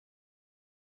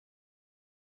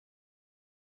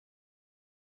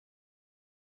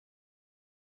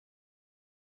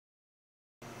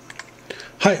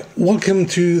Hi, welcome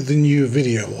to the new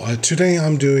video. Today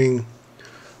I'm doing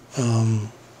the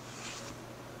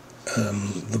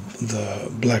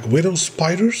Black Widow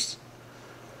spiders.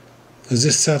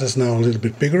 This set is now a little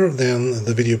bit bigger than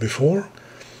the video before,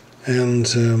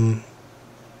 and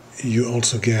you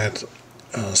also get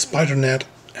a spider net,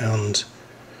 and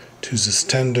to the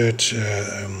standard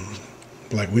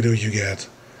Black Widow you get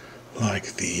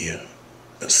like the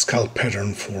skull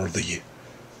pattern for the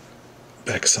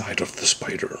backside of the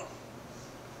spider.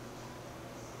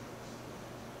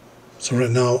 So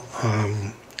right now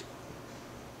I'm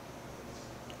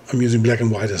using black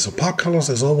and white as opaque colors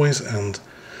as always, and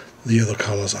the other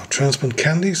colors are transparent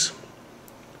candies.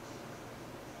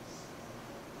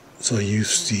 So I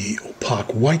use the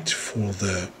opaque white for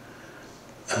the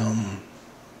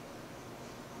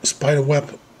spider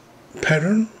web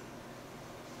pattern.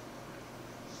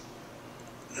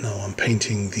 Now I'm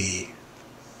painting the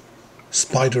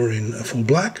spider in full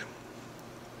black.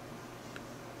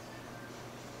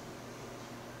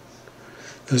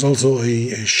 There's also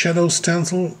a shadow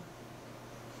stencil,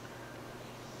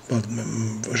 but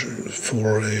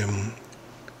for a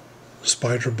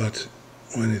spider, but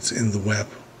when it's in the web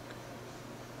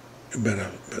you better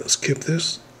skip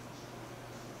this.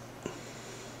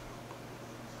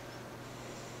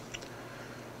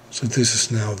 So this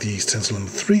is now the stencil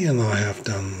number 3, and I have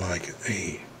done like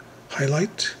a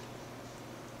highlight.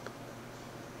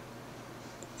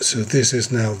 So this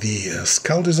is now the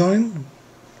skull design.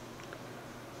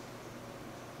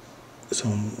 So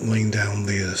I'm laying down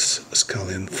this skull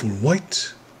in full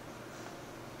white,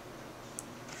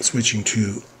 switching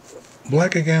to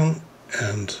black again,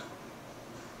 and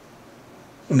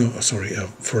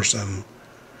first I'm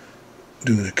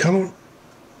doing the color.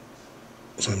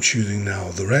 So I'm choosing now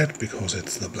the red because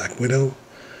it's the Black Widow,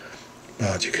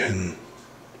 but you can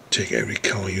take every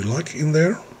color you like in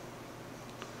there.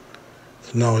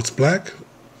 So now it's black.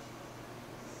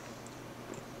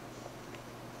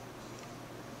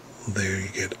 There you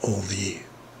get all the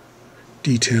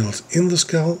details in the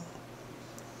skull,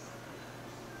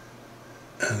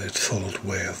 and it's followed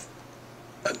with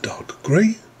a dark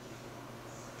gray,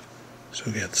 so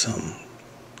you get some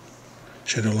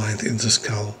shadow lines in the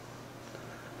skull.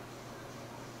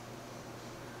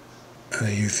 And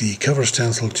I use the cover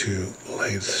stencil to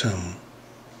lay some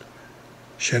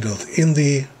shadows in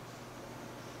the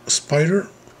spider.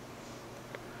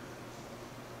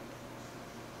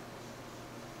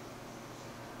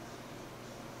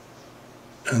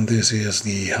 And this is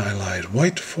the highlight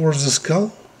white for the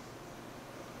skull.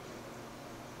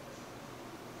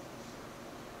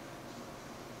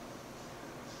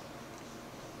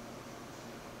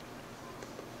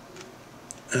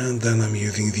 And then I'm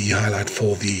using the highlight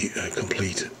for the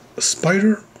complete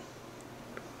spider.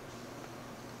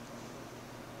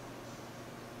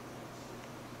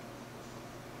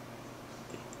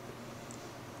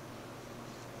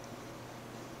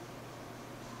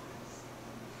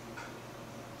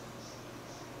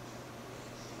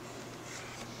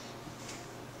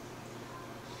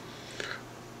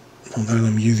 And then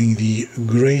I'm using the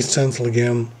gray stencil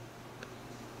again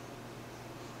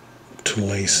to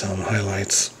lay some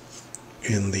highlights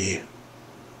in the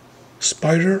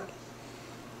spider.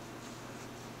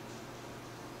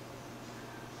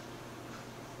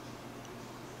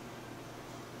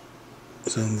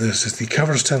 So this is the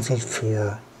cover stencil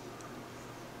for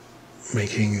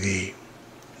making the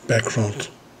background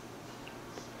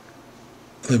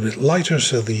a little bit lighter,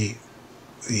 so the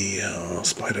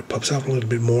spider pops out a little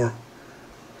bit more.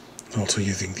 Also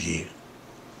using the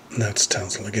net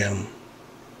stencil again.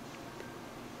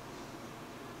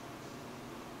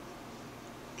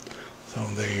 So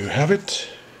there you have it.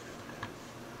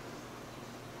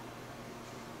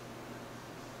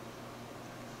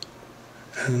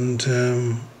 And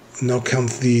now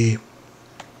comes the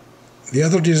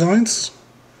other designs.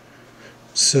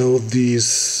 So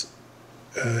these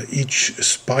each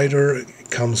spider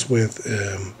comes with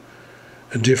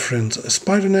a different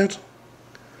spider net,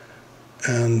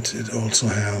 and it also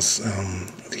has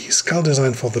the skull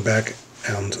design for the back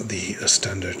and the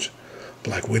standard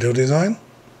Black Widow design.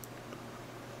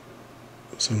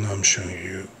 So now I'm showing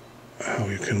you how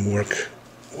you can work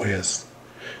with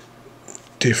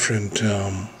different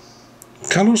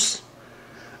colors,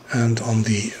 and on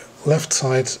the left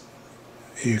side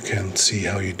you can see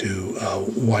how you do a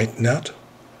white net,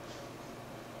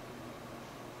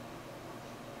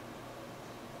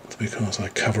 because I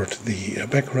covered the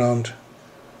background.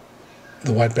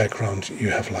 The white background,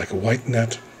 you have like a white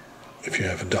net. If you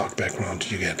have a dark background,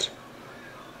 you get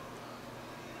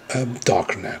a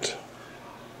dark net.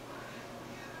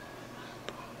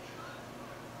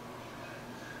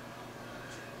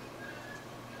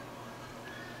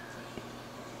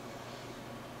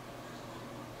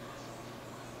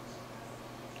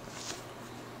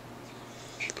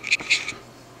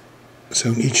 So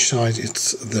on each side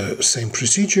it's the same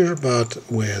procedure, but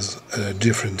with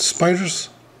different spiders.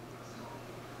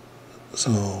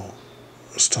 So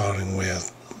starting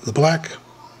with the black,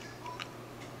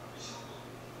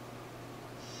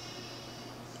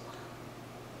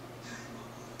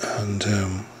 and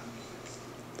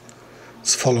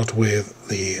it's followed with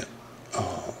the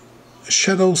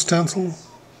shadow stencil.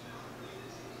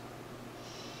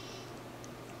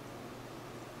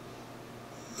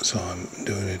 So I'm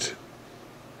doing it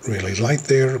really light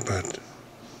there, but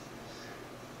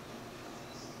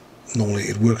normally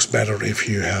it works better if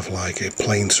you have like a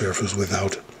plain surface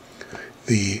without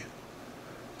the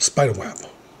spider web.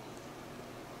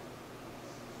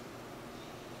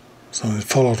 So it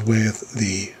followed with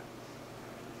the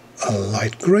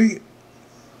light gray.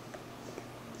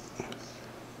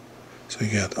 So you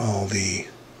get all the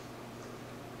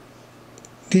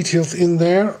details in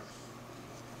there,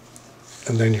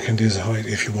 and then you can decide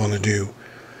if you want to do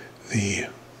the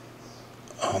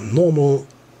normal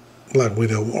Black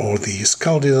Widow or the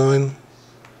skull design.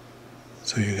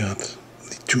 So you got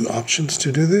the two options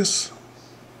to do this.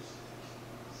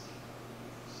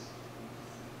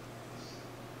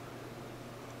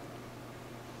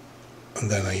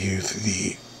 And then I use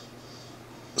the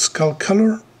skull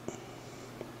color.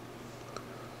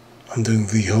 I'm doing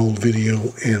the whole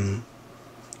video in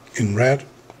red,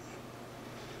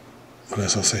 but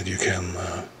as I said, you can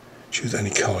choose any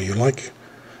color you like.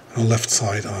 On the left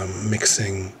side I'm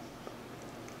mixing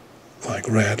like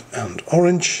red and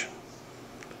orange.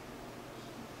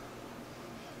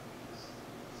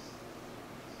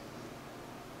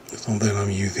 And then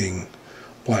I'm using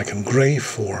black and gray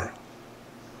for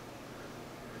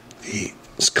the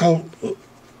skull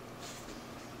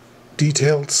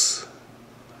details,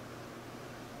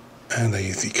 and I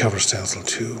use the cover stencil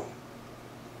to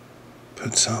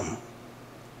put some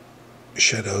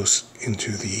shadows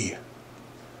into the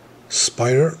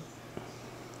spider.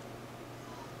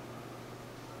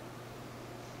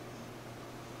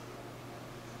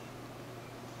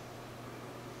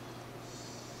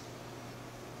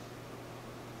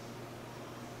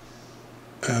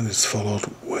 And it's followed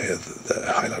with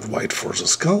the highlight white for the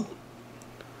skull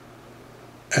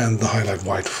and the highlight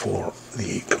white for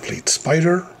the complete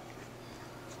spider.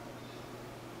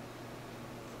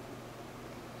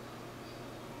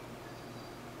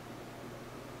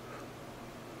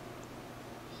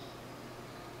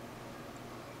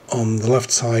 On the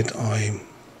left side I'm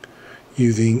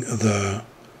using the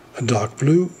dark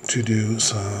blue to do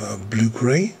some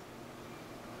blue-gray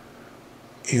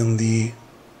in the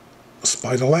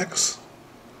spider legs.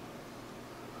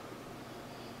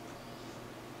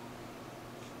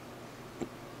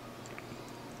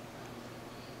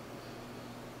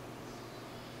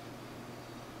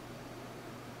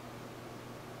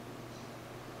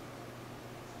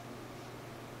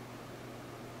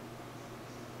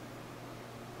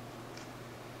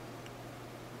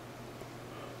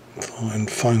 And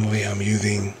finally I'm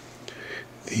using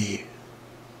the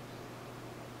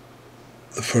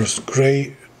first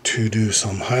gray to do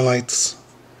some highlights,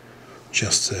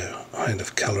 just a kind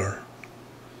of color,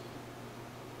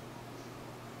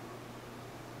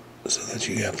 so that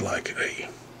you get like a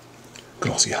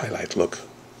glossy highlight look.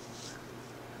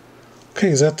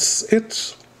 Okay, that's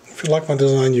it. If you like my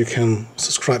design, you can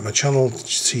subscribe my channel,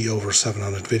 see over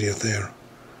 700 videos there,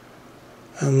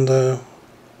 and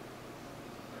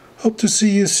hope to see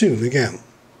you soon again.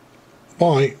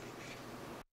 Bye.